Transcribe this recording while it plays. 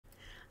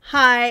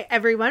Hi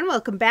everyone,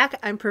 welcome back.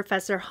 I'm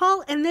Professor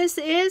Hall and this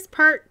is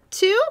part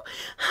 2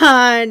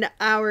 on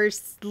our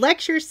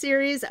lecture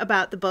series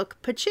about the book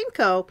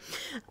Pachinko.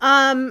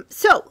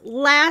 So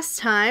last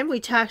time we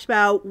talked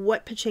about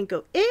what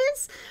Pachinko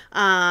is,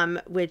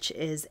 which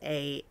is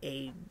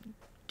a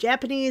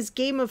Japanese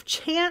game of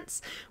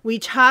chance. We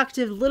talked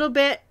a little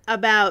bit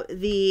about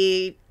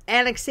the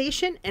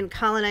annexation and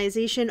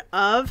colonization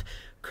of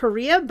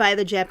Korea by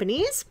the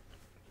Japanese.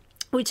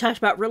 We talked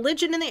about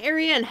religion in the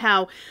area and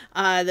how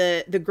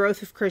the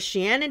growth of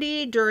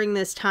Christianity during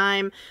this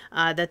time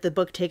that the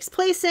book takes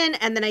place in.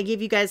 And then I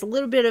gave you guys a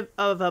little bit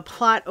of a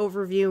plot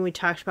overview, and we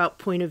talked about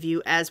point of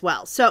view as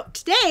well. So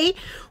today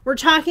we're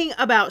talking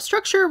about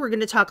structure. We're going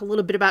to talk a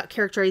little bit about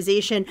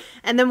characterization,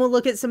 and then we'll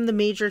look at some of the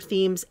major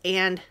themes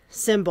and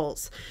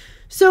symbols.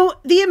 So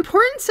the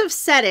importance of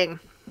setting.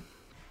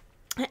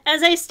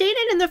 As I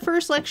stated in the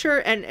first lecture,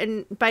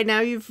 and by now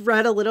you've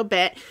read a little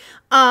bit,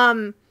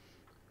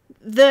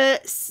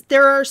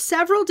 there are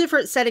several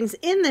different settings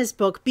in this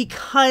book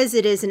because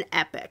it is an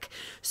epic.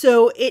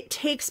 So it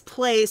takes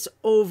place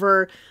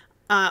over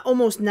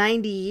almost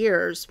 90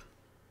 years.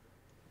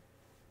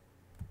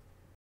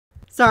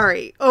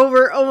 Sorry,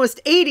 over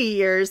almost 80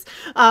 years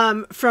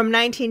from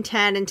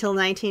 1910 until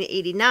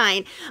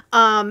 1989.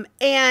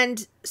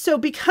 And so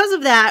because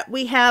of that,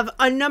 we have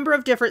a number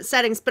of different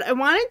settings, but I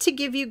wanted to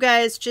give you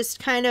guys just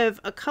kind of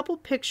a couple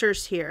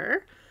pictures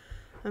here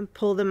and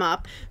pull them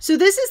up. So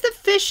this is the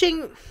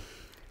fishing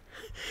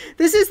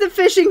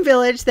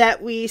village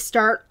that we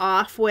start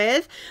off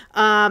with.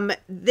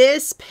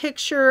 This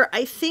picture,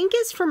 I think,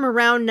 is from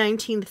around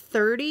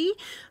 1930.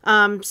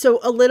 So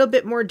a little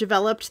bit more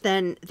developed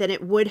than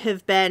it would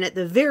have been at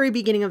the very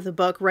beginning of the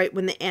book, right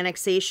when the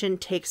annexation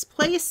takes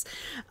place.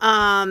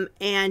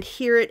 And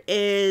here it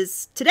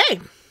is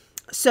today.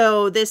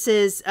 So this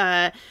is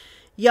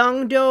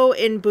Yeongdo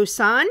in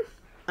Busan,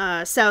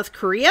 South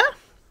Korea.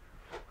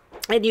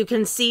 And you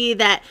can see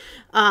that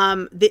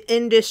the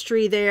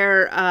industry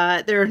there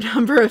are a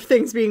number of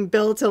things being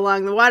built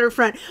along the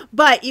waterfront,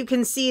 but you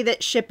can see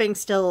that shipping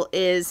still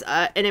is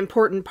an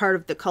important part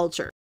of the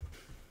culture.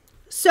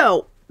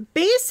 So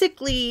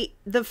basically,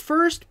 the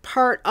first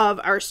part of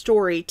our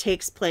story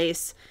takes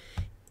place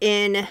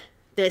in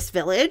this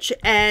village,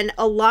 and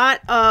a lot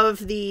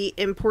of the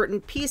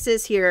important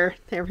pieces here,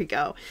 there we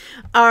go,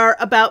 are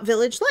about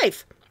village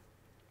life.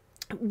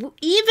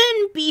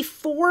 Even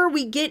before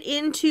we get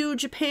into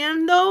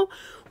Japan, though,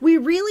 we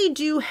really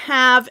do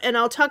have, and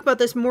I'll talk about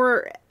this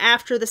more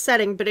after the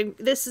setting, but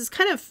this is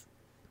kind of,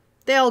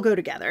 they all go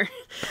together.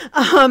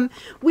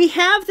 We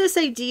have this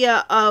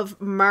idea of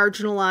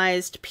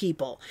marginalized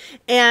people,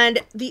 and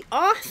the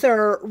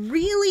author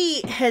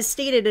really has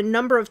stated a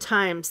number of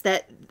times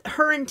that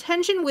her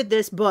intention with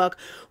this book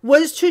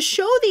was to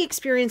show the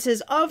experiences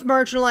of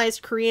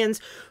marginalized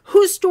Koreans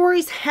whose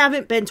stories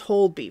haven't been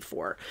told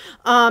before.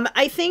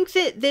 I think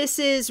that this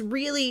is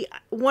really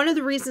one of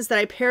the reasons that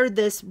I paired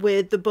this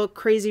with the book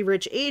Crazy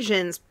Rich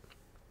Asians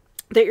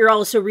that you're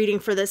also reading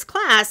for this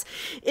class,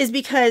 is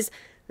because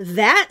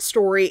that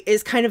story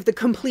is kind of the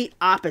complete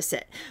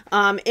opposite.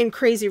 In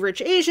Crazy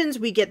Rich Asians,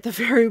 we get the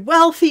very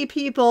wealthy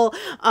people,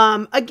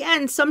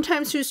 again,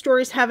 sometimes whose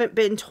stories haven't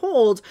been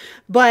told,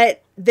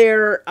 but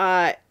they're,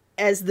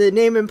 as the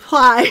name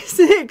implies,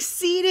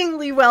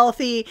 exceedingly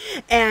wealthy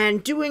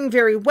and doing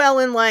very well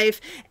in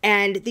life.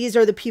 And these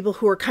are the people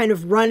who are kind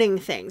of running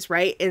things,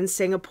 right, in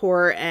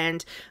Singapore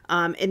and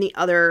in the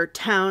other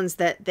towns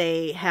that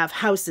they have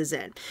houses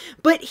in.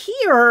 But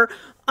here,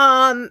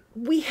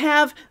 we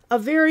have a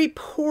very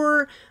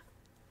poor,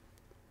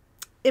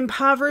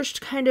 impoverished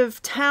kind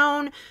of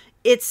town,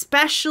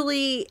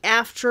 especially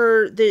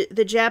after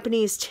the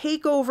Japanese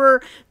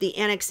takeover, the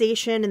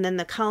annexation, and then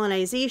the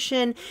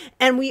colonization.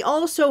 And we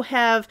also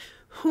have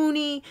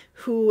Huni,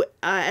 who,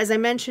 as I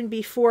mentioned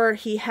before,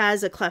 he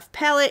has a cleft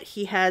palate,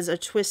 he has a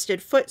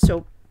twisted foot,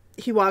 so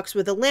he walks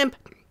with a limp.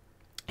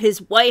 His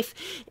wife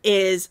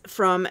is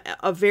from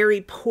a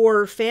very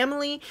poor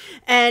family.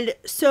 And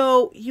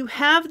so you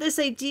have this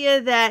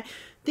idea that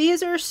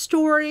these are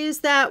stories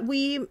that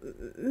we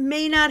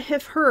may not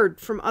have heard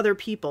from other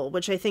people,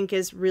 which I think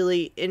is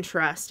really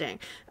interesting.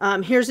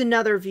 Here's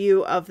another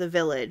view of the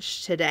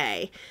village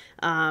today.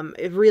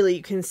 It really,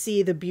 you can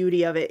see the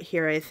beauty of it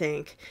here, I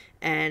think,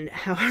 and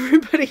how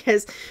everybody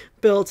has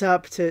built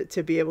up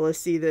to be able to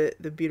see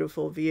the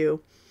beautiful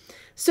view.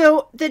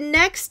 So the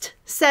next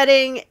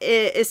setting,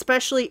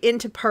 especially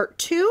into part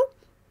 2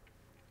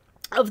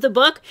 of the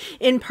book,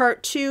 in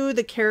part 2,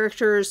 the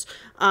characters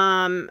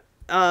of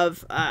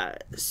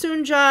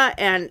Sunja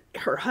and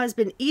her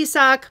husband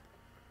Isak,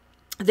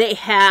 they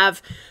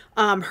have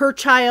her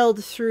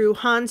child through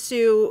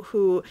Hansu,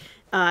 who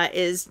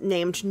is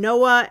named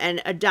Noah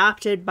and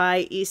adopted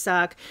by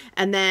Isak.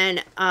 And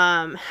then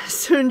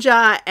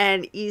Sunja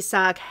and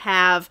Isak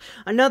have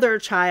another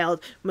child,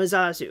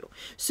 Mazazu.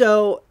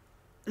 So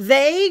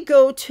they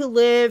go to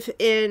live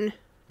in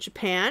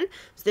Japan.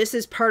 This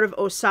is part of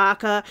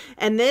Osaka,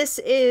 and this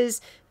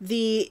is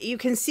you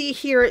can see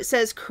here it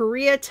says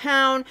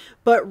Koreatown,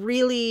 but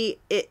really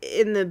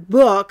in the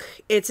book,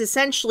 it's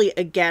essentially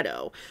a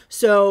ghetto.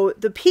 So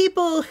the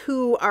people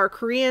who are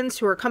Koreans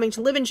who are coming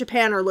to live in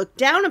Japan are looked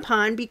down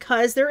upon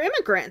because they're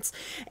immigrants.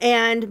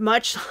 And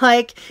much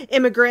like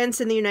immigrants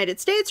in the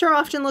United States are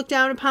often looked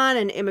down upon,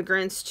 and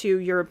immigrants to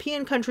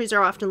European countries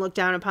are often looked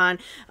down upon,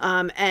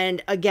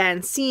 and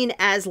again, seen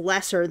as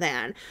lesser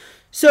than.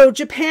 So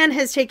Japan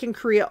has taken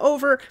Korea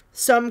over.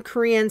 Some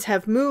Koreans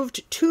have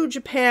moved to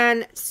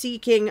Japan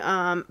seeking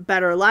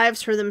better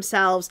lives for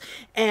themselves,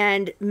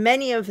 and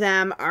many of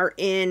them are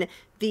in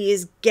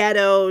these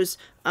ghettos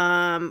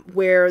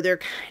where they're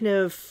kind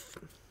of,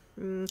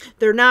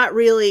 they're not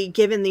really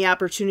given the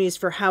opportunities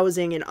for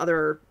housing in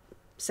other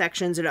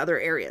sections and other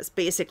areas,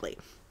 basically.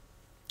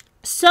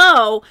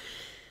 So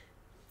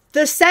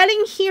the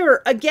setting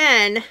here,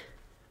 again,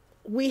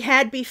 we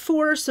had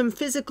before some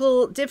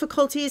physical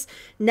difficulties.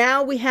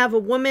 Now we have a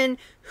woman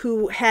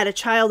who had a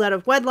child out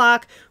of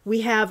wedlock.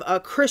 We have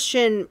a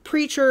Christian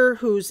preacher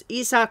who's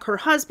Isak, her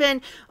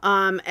husband.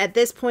 At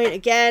this point,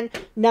 again,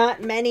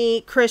 not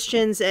many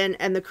Christians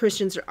and the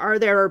Christians are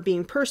there are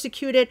being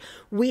persecuted.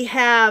 We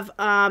have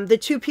the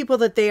two people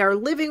that they are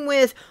living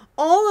with.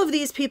 All of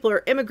these people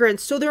are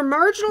immigrants, so they're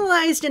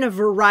marginalized in a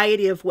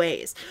variety of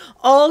ways.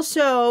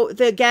 Also,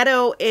 the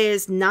ghetto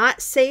is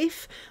not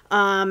safe.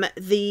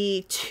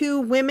 The two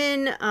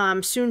women,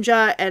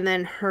 Sunja and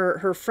then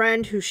her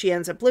friend who she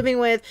ends up living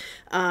with,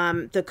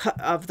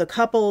 the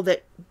couple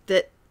that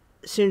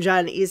Sunja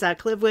and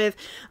Isak live with,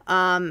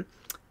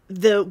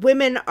 the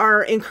women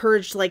are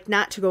encouraged like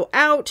not to go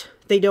out.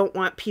 They don't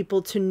want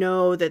people to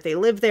know that they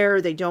live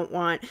there. They don't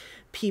want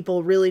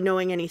people really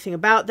knowing anything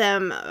about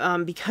them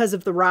because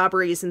of the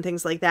robberies and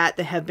things like that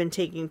that have been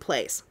taking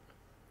place.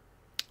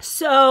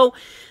 So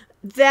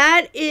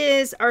that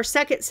is our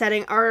second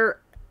setting. Our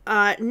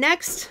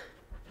next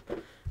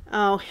thing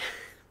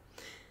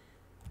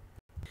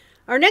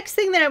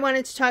that I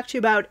wanted to talk to you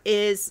about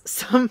is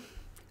some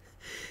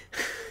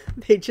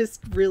they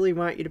just really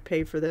want you to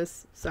pay for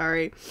this.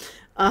 Sorry.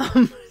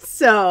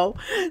 So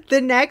the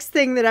next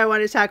thing that I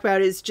want to talk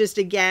about is just,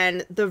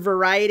 again, the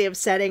variety of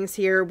settings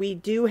here. We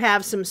do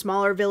have some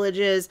smaller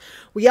villages.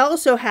 We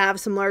also have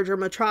some larger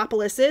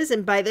metropolises.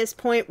 And by this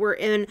point, we're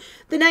in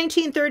the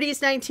 1930s,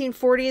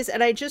 1940s.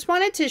 And I just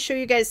wanted to show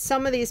you guys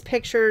some of these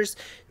pictures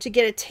to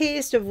get a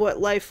taste of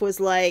what life was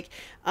like.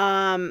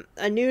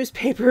 A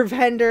newspaper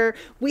vendor.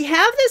 We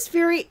have this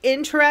very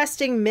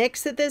interesting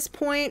mix at this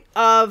point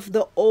of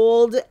the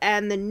old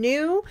and the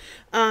new.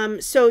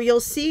 So you'll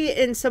see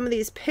in some of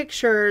these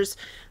pictures,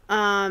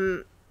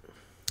 there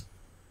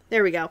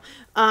we go.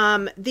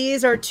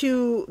 These are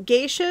two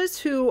geishas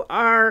who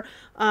are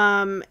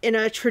in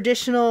a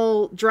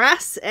traditional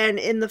dress and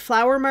in the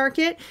flower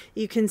market.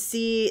 You can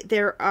see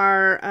there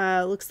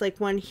are, looks like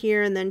one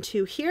here and then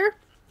two here.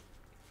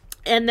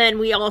 And then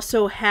we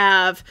also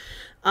have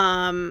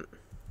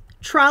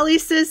trolley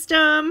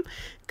system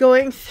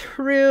going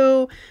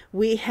through.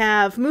 We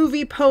have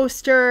movie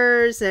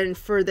posters, and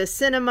for the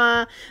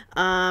cinema,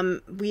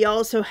 we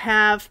also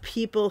have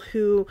people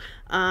who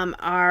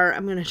are,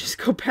 I'm going to just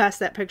go past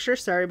that picture.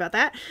 Sorry about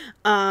that.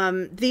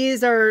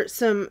 These are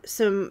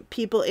some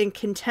people in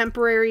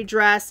contemporary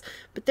dress,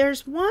 but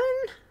there's one.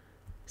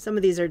 Some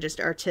of these are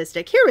just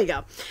artistic. Here we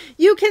go.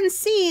 You can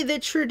see the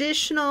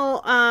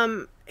traditional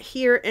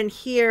here and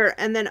here,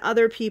 and then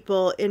other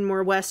people in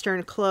more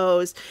Western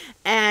clothes.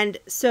 And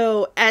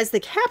so, as the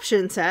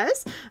caption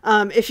says,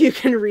 if you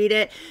can read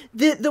it,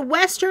 the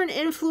Western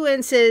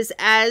influences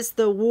as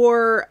the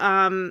war,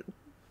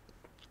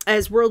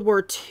 as World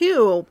War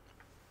II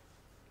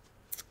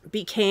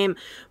became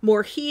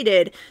more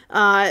heated,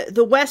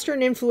 the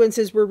Western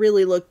influences were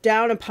really looked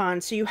down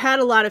upon. So you had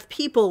a lot of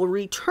people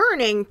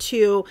returning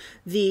to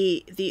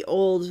the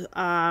old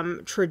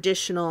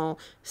traditional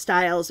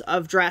styles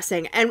of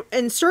dressing,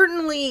 and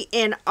certainly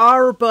in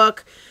our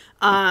book,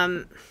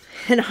 the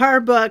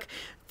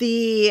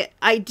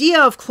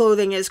idea of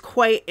clothing is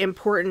quite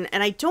important.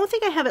 And I don't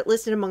think I have it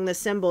listed among the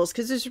symbols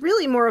because there's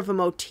really more of a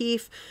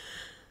motif.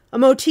 A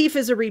motif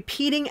is a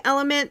repeating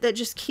element that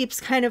just keeps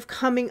kind of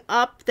coming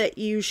up that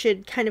you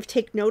should kind of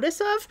take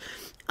notice of.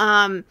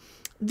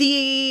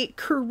 The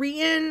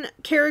Korean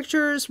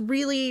characters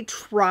really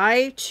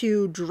try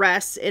to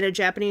dress in a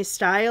Japanese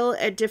style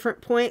at different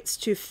points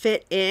to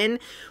fit in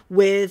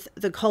with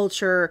the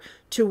culture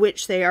to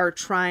which they are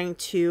trying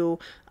to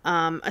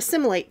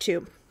assimilate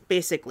to,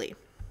 basically.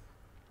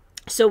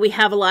 So we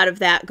have a lot of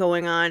that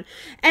going on.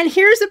 And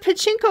here's a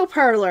pachinko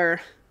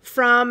parlor.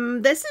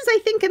 This is, I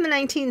think, in the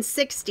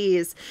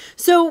 1960s.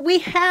 So we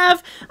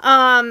have,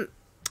 I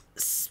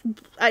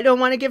don't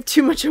want to give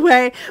too much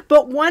away,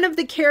 but one of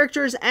the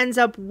characters ends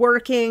up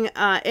working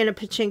in a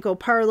pachinko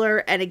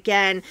parlor. And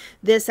again,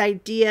 this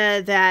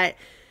idea that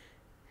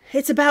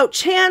it's about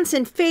chance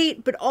and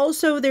fate, but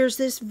also there's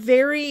this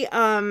very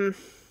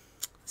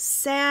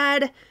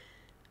sad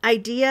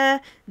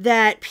idea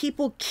that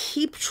people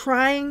keep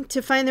trying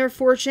to find their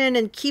fortune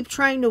and keep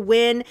trying to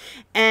win,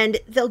 and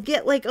they'll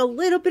get like a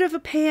little bit of a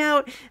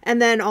payout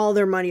and then all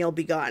their money will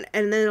be gone,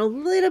 and then a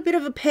little bit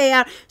of a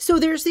payout. So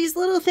there's these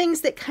little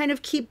things that kind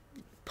of keep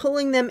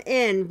pulling them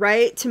in,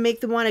 right, to make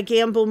them want to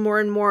gamble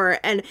more and more.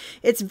 And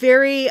it's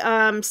very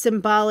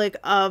symbolic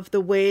of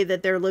the way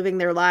that they're living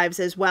their lives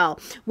as well.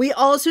 We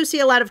also see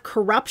a lot of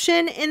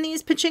corruption in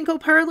these pachinko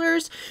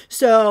parlors.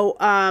 So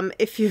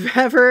if you've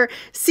ever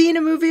seen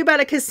a movie about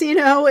a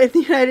casino in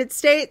the United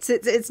States,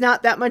 it's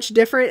not that much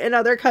different in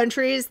other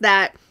countries,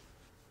 that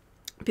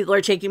people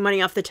are taking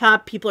money off the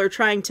top. People are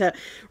trying to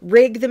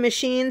rig the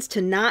machines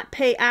to not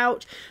pay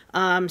out,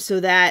 so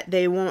that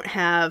they won't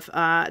have,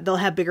 they'll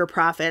have bigger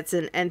profits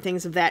and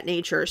things of that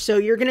nature. So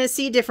you're going to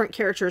see different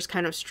characters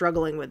kind of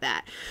struggling with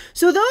that.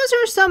 So those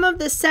are some of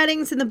the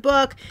settings in the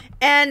book.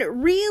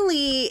 And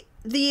really,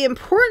 the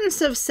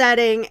importance of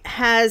setting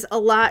has a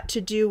lot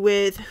to do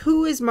with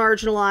who is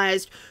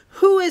marginalized,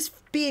 who is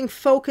being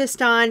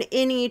focused on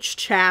in each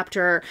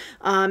chapter,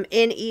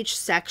 in each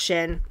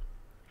section.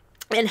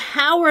 And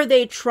how are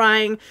they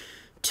trying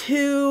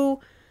to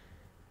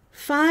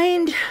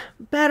find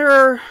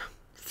better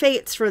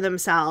fates for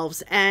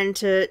themselves and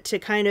to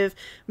kind of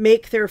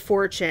make their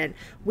fortune.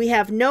 We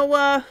have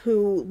Noah,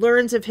 who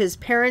learns of his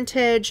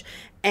parentage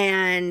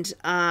and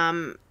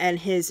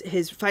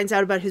his finds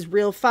out about his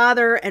real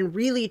father and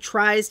really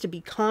tries to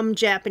become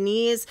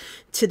Japanese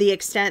to the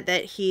extent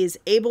that he's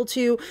able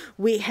to.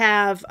 We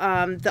have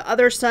the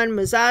other son,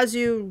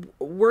 Mazazu,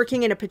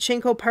 working in a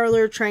pachinko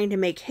parlor trying to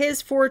make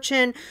his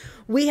fortune.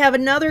 We have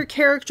another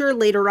character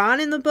later on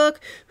in the book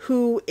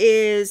who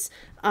is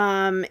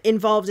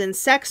involved in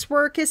sex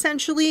work,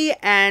 essentially,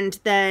 and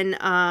then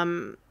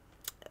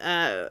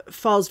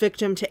falls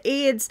victim to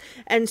AIDS.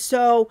 And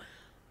so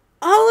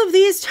all of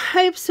these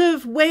types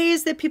of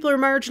ways that people are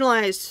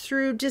marginalized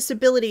through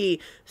disability,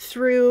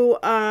 through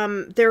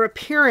their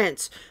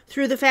appearance,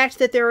 through the fact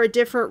that they're a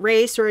different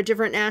race or a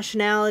different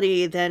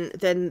nationality than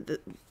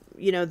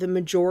the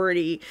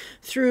majority,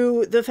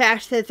 through the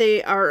fact that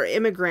they are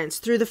immigrants,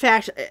 through the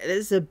fact,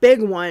 this is a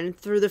big one,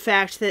 through the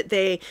fact that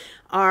they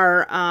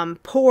are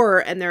poor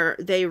and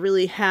they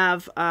really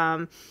have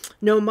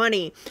no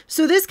money.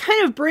 So this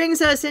kind of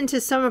brings us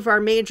into some of our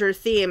major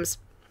themes.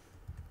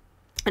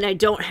 And I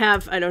don't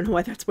know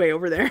why that's way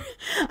over there.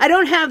 I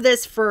don't have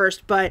this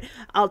first, but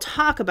I'll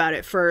talk about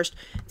it first.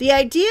 The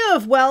idea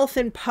of wealth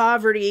and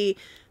poverty.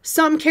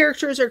 Some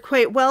characters are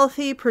quite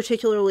wealthy,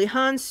 particularly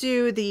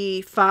Hansu,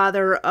 the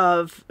father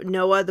of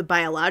Noah, the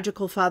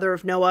biological father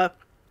of Noah.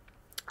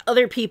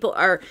 Other people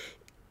are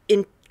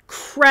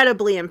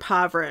incredibly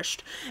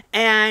impoverished,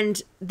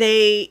 and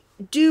they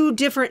do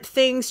different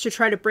things to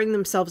try to bring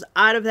themselves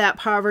out of that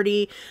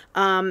poverty.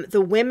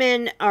 The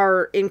women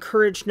are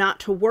encouraged not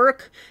to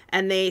work,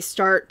 and they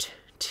start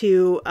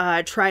to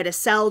try to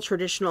sell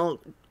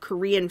traditional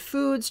Korean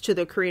foods to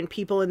the Korean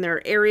people in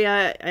their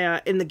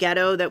area, in the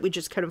ghetto that we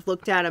just kind of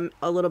looked at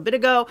a little bit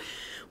ago.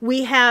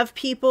 We have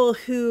people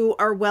who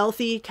are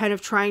wealthy kind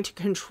of trying to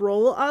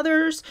control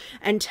others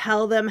and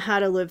tell them how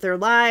to live their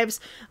lives.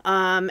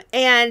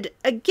 And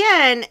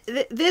again,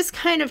 this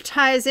kind of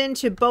ties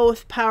into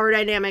both power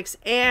dynamics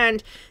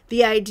and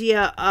the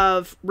idea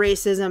of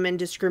racism and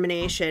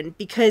discrimination,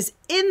 because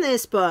in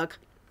this book,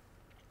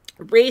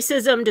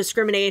 racism,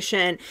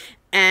 discrimination,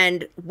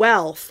 and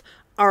wealth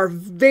are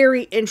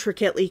very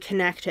intricately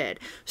connected.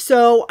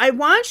 So I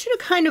want you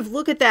to kind of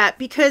look at that,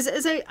 because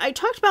as I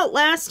talked about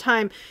last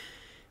time,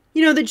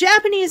 the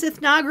Japanese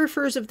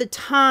ethnographers of the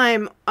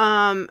time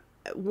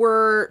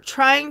were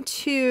trying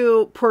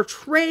to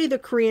portray the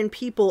Korean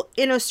people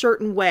in a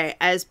certain way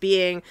as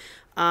being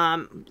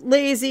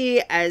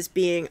lazy, as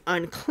being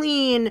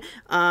unclean,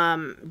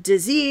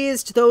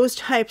 diseased, those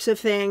types of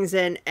things.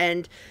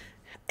 And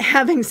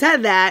having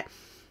said that,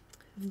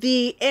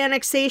 the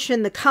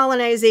annexation, the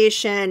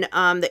colonization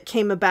that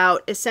came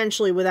about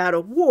essentially without a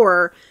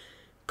war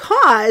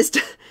caused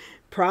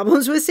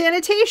problems with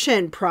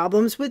sanitation,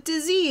 problems with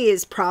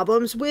disease,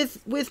 problems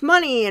with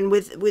money and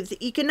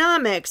with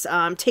economics,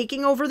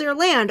 taking over their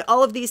land,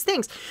 all of these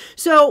things.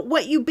 So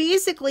what you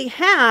basically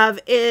have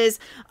is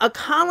a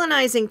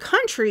colonizing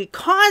country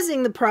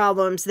causing the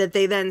problems that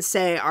they then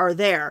say are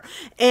there.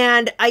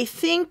 And I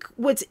think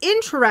what's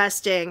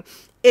interesting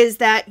is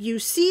that you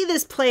see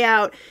this play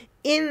out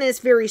in this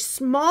very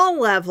small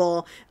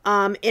level,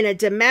 in a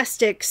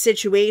domestic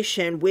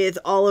situation with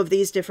all of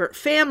these different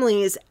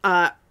families,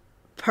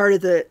 part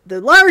of the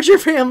larger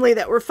family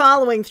that we're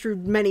following through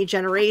many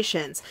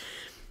generations.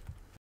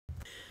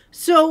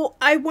 So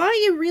I want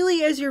you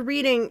really, as you're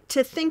reading,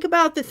 to think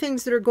about the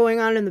things that are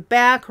going on in the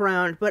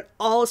background, but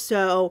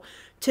also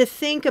to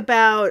think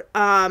about,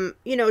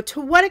 to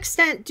what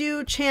extent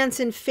do chance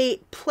and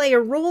fate play a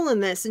role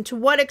in this, and to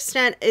what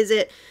extent is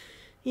it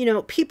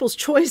people's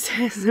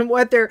choices and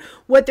what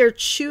they're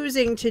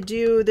choosing to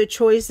do, the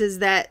choices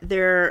that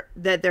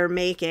they're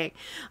making.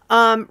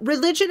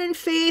 Religion and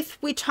faith,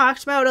 we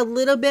talked about a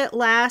little bit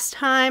last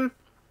time.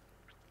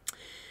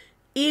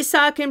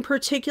 Isaac in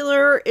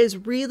particular is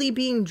really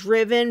being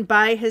driven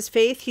by his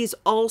faith. He's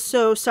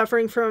also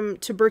suffering from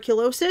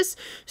tuberculosis.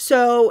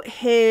 So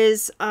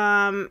his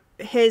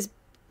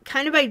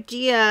kind of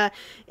idea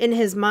in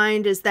his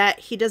mind is that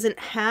he doesn't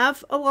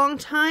have a long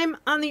time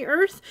on the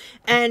earth,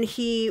 and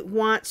he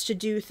wants to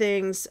do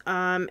things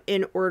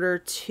in order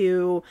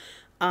to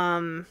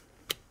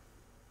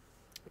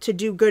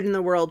do good in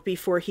the world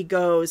before he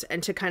goes,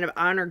 and to kind of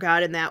honor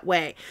God in that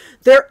way.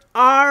 There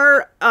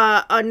are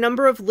a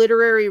number of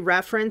literary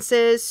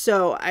references,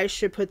 so I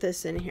should put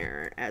this in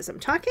here as I'm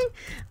talking.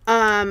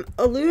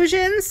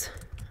 Allusions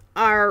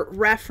are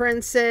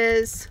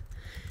references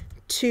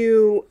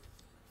to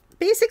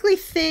basically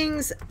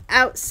things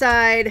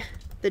outside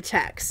the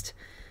text,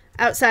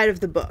 outside of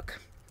the book,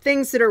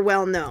 things that are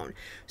well known.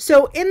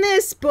 So in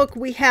this book,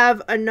 we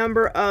have a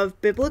number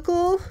of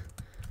biblical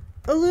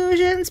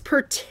allusions,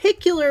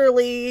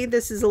 particularly,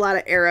 this is a lot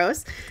of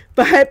arrows,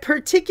 but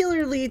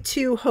particularly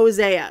to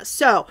Hosea.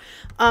 So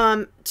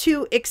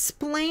to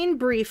explain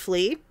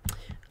briefly,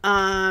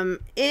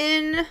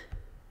 in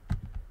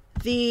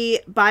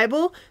the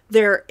Bible,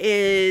 there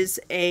is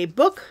a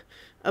book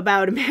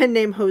about a man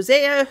named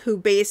Hosea who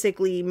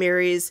basically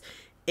marries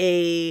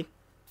a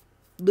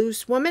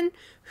loose woman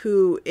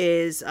who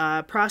is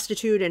a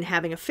prostitute and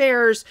having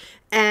affairs,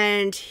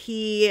 and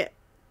he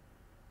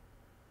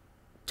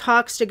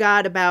talks to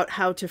God about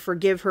how to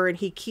forgive her, and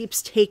he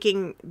keeps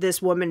taking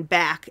this woman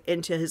back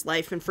into his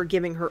life and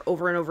forgiving her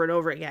over and over and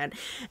over again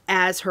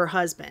as her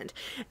husband.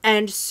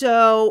 And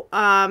so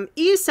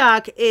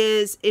Isaac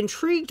is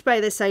intrigued by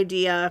this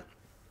idea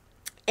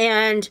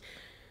and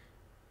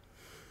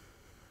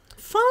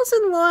falls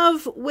in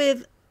love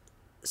with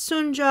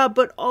Sunja,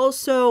 but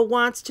also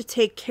wants to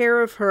take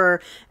care of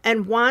her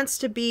and wants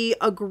to be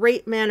a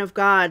great man of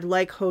God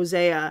like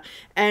Hosea.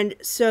 And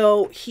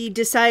so he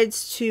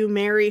decides to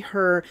marry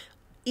her,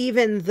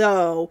 even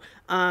though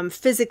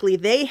physically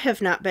they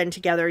have not been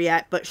together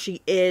yet, but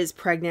she is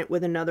pregnant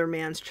with another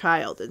man's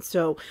child. And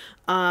so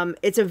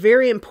it's a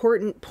very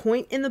important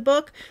point in the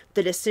book,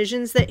 the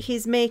decisions that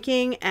he's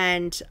making,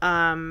 and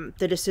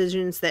the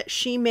decisions that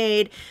she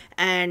made,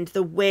 and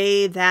the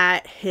way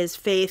that his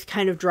faith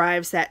kind of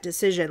drives that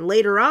decision.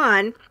 Later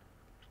on,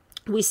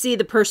 we see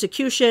the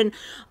persecution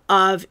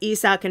of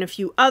Isaac and a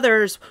few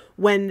others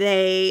when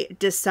they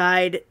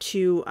decide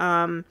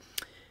to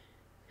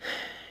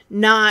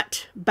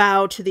not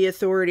bow to the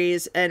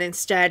authorities, and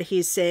instead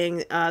he's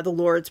saying the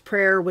Lord's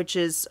Prayer, which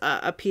is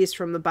a piece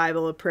from the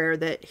Bible, a prayer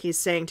that he's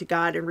saying to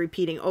God and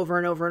repeating over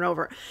and over and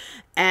over.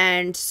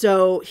 And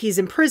so he's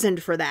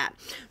imprisoned for that.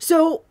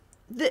 So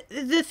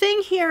the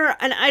thing here,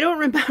 and I don't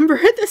remember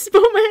at this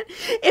moment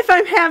if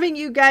I'm having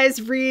you guys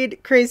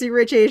read Crazy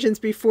Rich Asians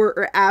before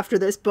or after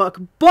this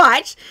book,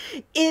 but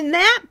in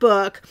that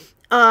book,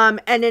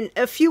 and in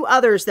a few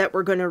others that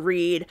we're going to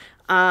read,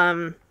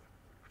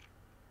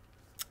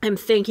 I'm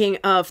thinking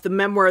of the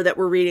memoir that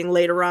we're reading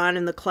later on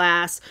in the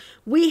class.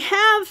 We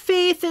have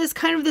faith as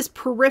kind of this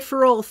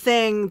peripheral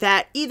thing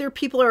that either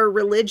people are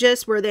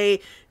religious, where they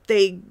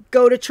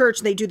go to church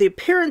and they do the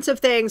appearance of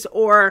things,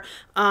 or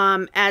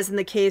as in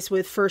the case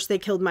with First They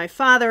Killed My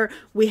Father,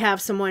 we have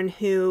someone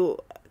who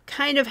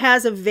kind of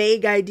has a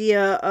vague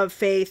idea of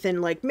faith and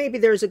like maybe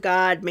there's a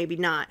God, maybe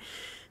not.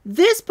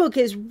 This book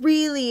is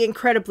really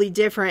incredibly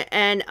different,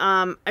 and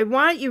I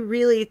want you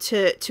really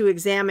to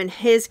examine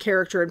his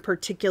character in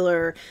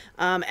particular,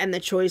 and the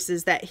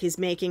choices that he's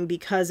making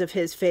because of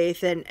his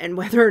faith, and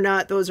whether or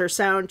not those are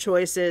sound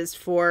choices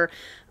for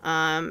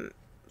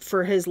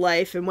his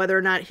life, and whether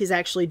or not he's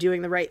actually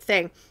doing the right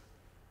thing.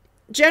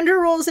 Gender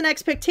roles and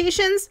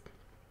expectations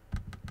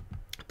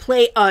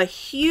play a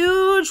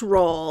huge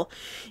role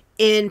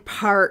in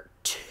part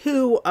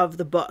 2 of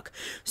the book.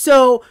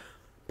 So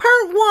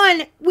part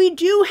 1, we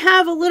do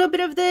have a little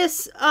bit of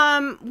this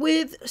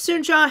with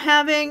Sunja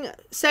having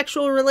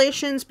sexual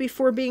relations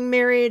before being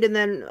married, and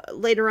then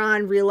later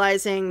on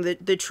realizing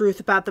the truth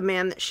about the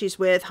man that she's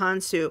with,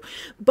 Hansu.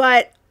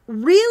 But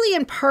really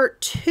in part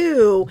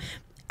 2,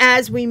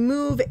 as we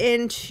move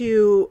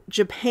into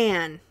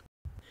Japan,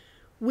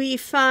 we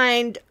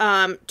find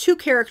 2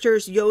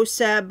 characters,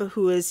 Yoseb,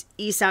 who is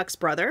Isaac's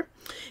brother,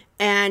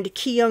 and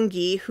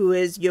Kyungi, who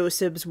is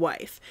Yoseb's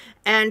wife.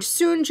 And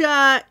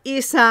Sunja,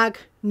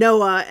 Isaac,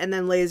 Noah, and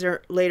then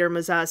later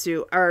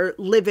Masasu are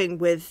living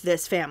with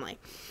this family.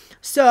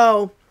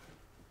 So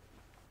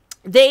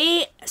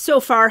they so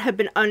far have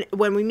been,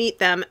 when we meet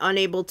them,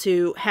 unable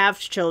to have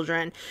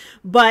children.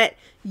 But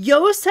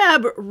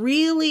Yoseb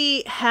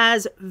really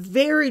has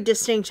very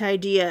distinct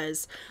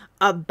ideas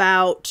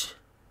about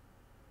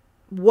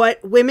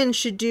what women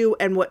should do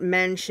and what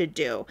men should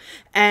do.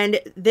 And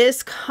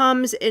this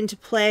comes into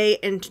play,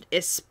 and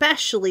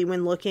especially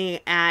when looking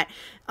at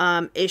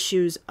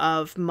issues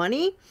of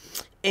money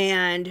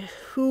and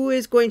who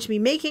is going to be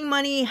making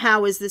money,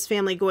 how is this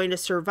family going to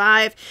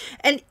survive.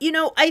 And, you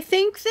know, I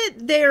think that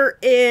there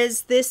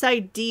is this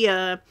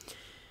idea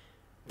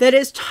that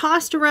is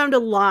tossed around a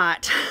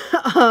lot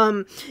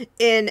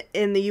in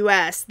the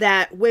US,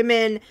 that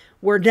women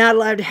were not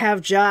allowed to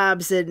have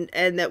jobs, and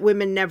that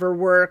women never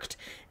worked.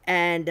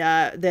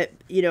 that,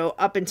 you know,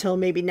 up until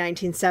maybe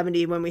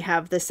 1970 when we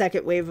have the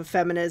second wave of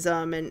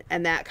feminism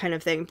and that kind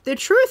of thing. The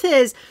truth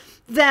is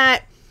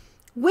that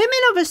women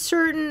of a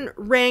certain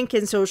rank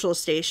and social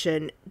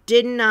station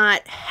did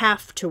not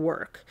have to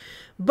work,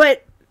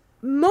 but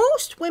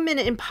most women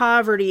in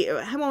poverty,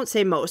 I won't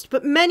say most,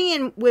 but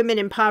many women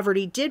in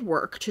poverty did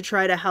work to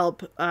try to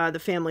help the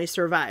family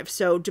survive.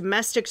 So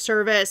domestic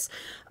service,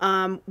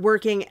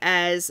 working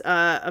as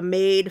a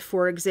maid,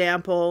 for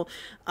example.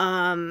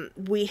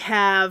 We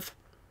have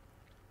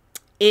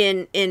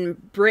in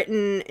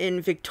Britain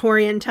in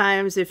Victorian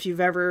times, if you've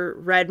ever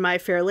read My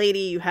Fair Lady,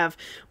 you have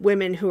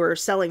women who are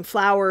selling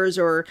flowers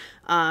or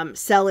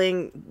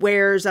selling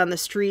wares on the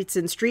streets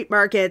and street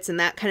markets and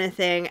that kind of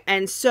thing.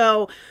 And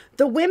so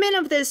the women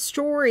of this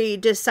story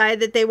decide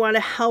that they want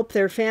to help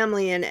their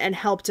family and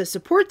help to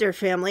support their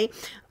family,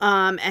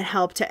 and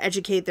help to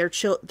educate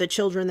the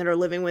children that are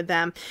living with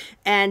them.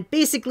 And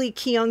basically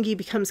Kyungi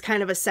becomes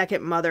kind of a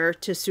second mother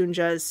to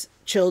Sunja's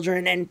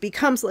children and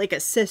becomes like a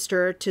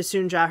sister to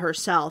Sunja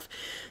herself.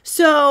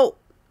 So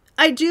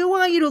I do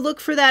want you to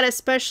look for that,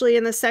 especially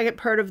in the second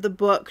part of the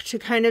book, to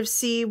kind of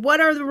see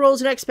what are the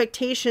roles and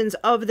expectations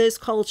of this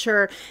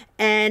culture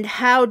and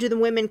how do the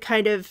women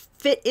kind of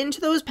fit into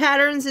those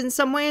patterns in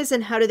some ways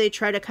and how do they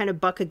try to kind of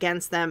buck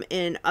against them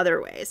in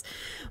other ways.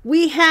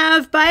 We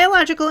have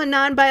biological and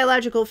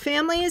non-biological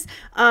families.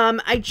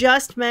 I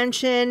just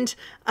mentioned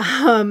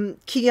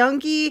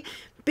Kyungi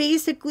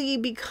basically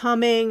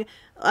becoming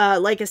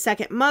like a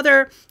second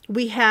mother.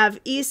 We have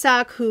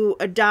Isak who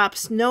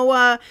adopts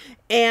Noah.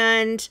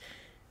 And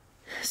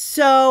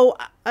so,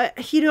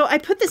 you know, I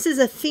put this as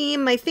a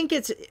theme. I think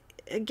it's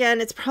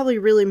probably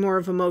really more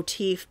of a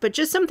motif, but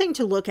just something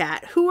to look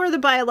at. Who are the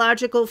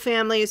biological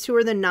families? Who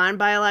are the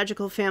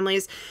non-biological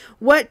families?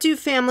 What do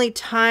family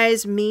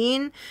ties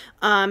mean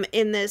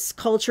in this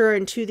culture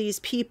and to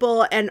these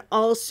people? And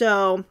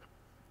also,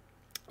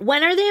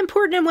 when are they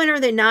important and when are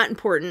they not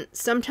important?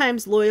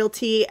 Sometimes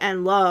loyalty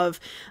and love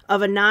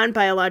of a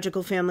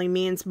non-biological family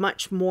means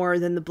much more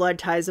than the blood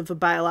ties of a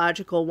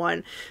biological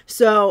one.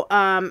 So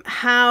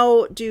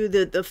how do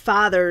the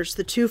fathers,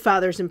 the two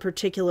fathers in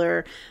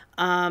particular,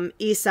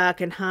 Isak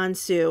and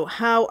Hansu,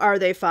 how are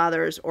they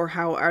fathers or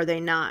how are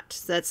they not?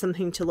 So that's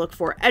something to look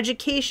for.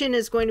 Education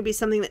is going to be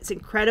something that's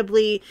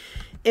incredibly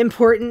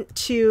important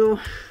to...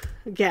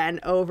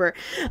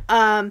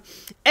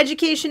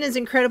 Education is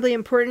incredibly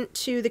important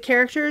to the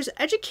characters.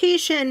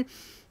 Education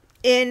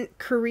in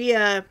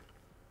Korea,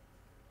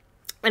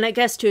 and I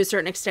guess to a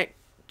certain extent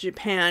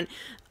Japan,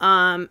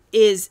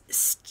 is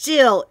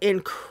still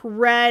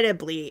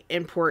incredibly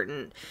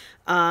important.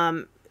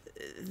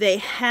 They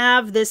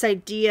have this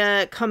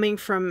idea coming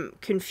from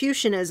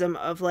Confucianism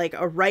of like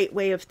a right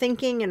way of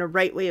thinking and a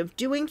right way of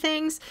doing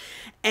things.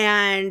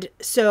 And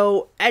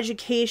so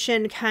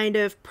education kind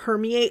of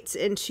permeates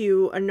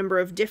into a number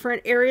of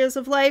different areas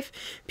of life.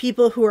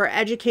 People who are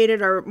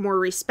educated are more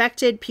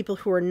respected. People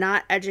who are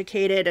not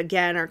educated,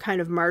 again, are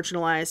kind of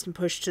marginalized and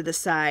pushed to the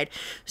side.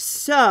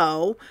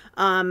 So,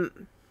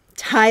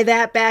 tie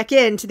that back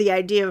into the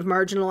idea of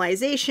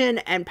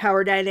marginalization and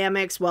power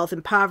dynamics, wealth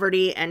and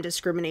poverty, and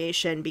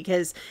discrimination,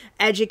 because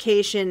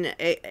education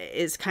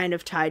is kind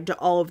of tied to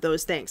all of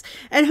those things.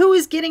 And who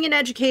is getting an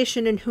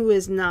education and who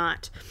is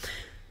not.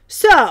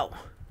 So,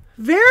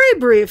 very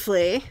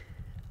briefly,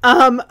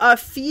 a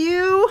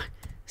few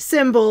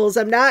symbols.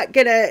 I'm not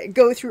going to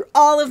go through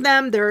all of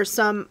them. There are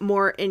some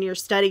more in your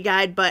study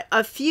guide, but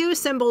a few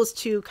symbols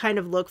to kind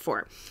of look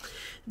for.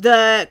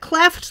 The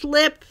cleft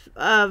lip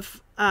of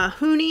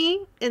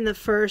Huni in the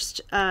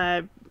first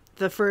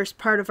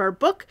part of our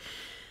book,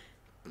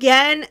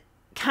 again,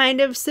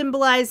 kind of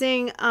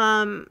symbolizing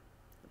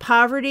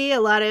poverty. A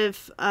lot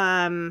of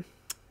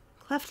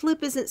cleft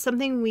lip isn't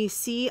something we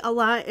see a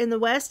lot in the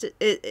West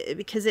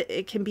because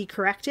it can be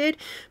corrected,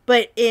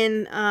 but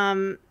in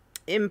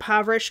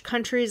impoverished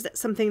countries, that's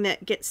something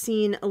that gets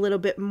seen a little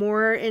bit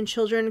more in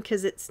children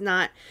because it's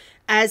not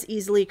as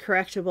easily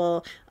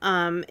correctable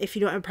if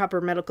you don't have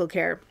proper medical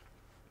care.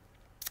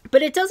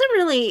 But it doesn't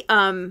really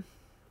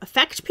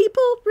affect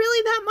people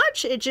really that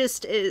much. It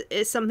just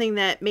is something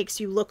that makes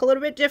you look a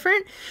little bit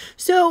different.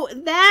 So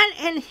that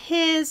and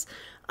his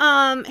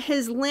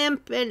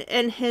limp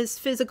and his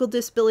physical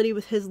disability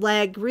with his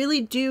leg really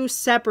do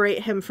separate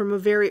him from a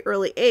very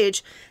early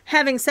age.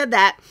 Having said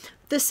that,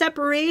 the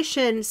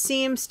separation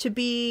seems to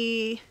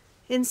be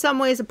in some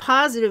ways a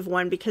positive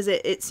one because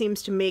it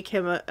seems to make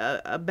him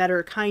a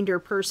better, kinder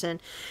person.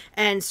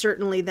 And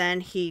certainly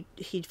then he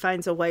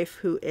finds a wife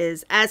who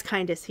is as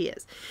kind as he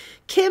is.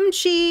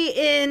 Kimchi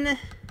in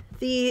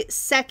the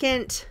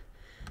second,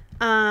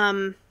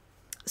 so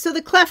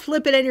the cleft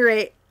lip at any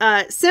rate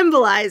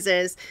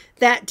symbolizes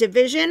that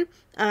division.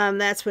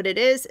 That's what it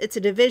is. It's a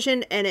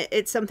division, and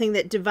it's something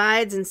that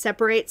divides and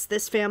separates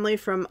this family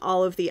from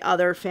all of the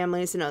other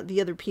families and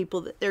the other people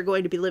that they're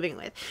going to be living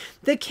with.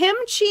 The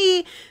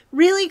kimchi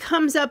really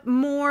comes up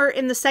more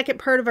in the second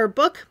part of our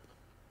book.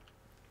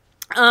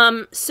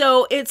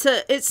 So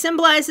it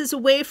symbolizes a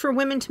way for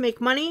women to make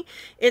money.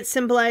 It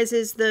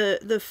symbolizes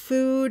the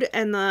food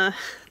and the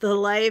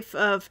life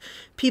of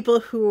people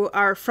who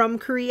are from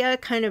Korea,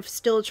 kind of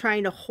still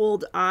trying to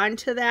hold on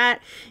to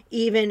that,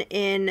 even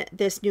in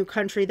this new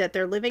country that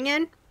they're living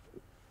in.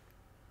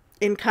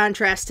 In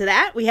contrast to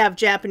that, we have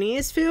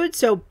Japanese food,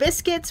 so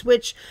biscuits,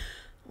 which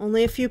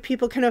only a few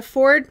people can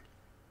afford.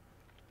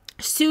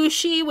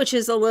 Sushi, which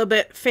is a little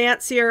bit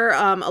fancier.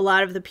 A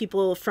lot of the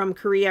people from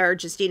Korea are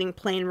just eating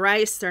plain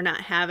rice. They're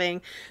not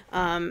having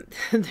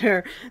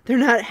they're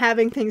not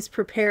having things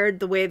prepared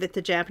the way that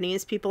the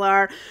Japanese people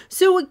are.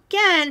 So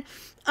again,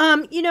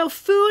 you know,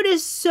 food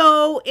is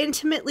so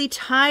intimately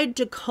tied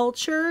to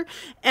culture,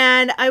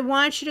 and I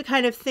want you to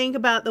kind of think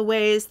about the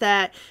ways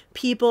that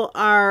people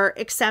are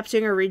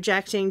accepting or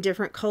rejecting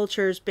different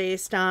cultures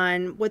based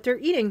on what they're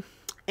eating,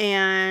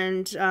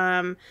 and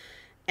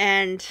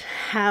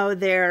how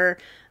they're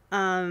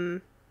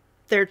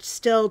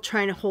still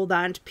trying to hold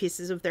on to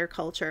pieces of their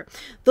culture.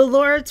 The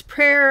Lord's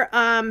Prayer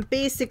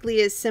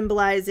basically is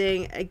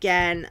symbolizing,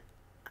 again,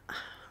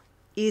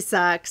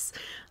 Isaac's,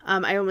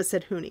 I almost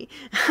said Huni,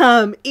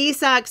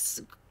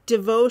 Isaac's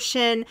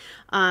devotion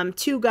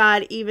to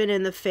God, even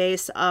in the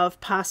face of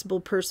possible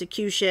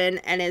persecution,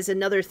 and is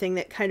another thing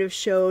that kind of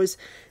shows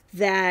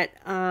that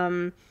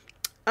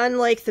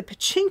unlike the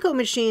pachinko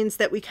machines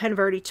that we kind of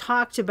already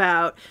talked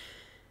about,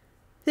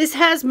 this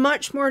has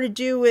much more to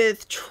do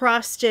with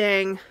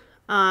trusting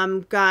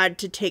God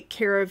to take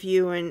care of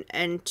you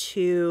and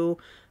to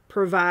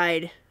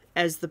provide,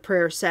 as the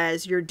prayer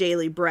says, your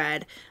daily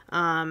bread,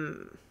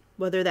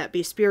 whether that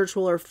be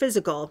spiritual or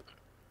physical,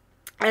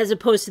 as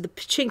opposed to the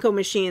pachinko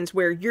machines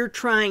where you're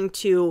trying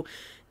to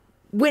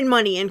win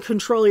money and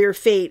control your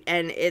fate,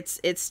 and it's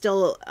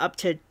still up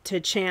to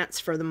chance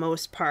for the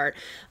most part.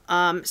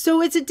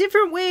 So it's a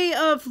different way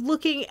of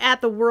looking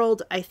at the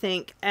world, I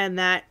think, and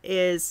that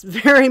is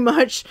very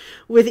much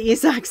with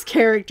Isaac's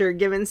character,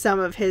 given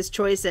some of his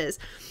choices.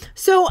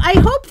 So I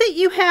hope that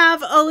you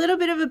have a little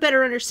bit of a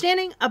better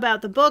understanding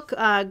about the book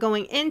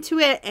going into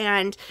it,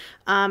 and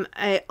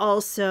I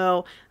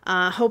also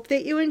hope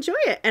that you enjoy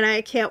it, and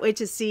I can't wait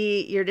to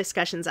see your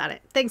discussions on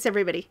it. Thanks,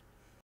 everybody.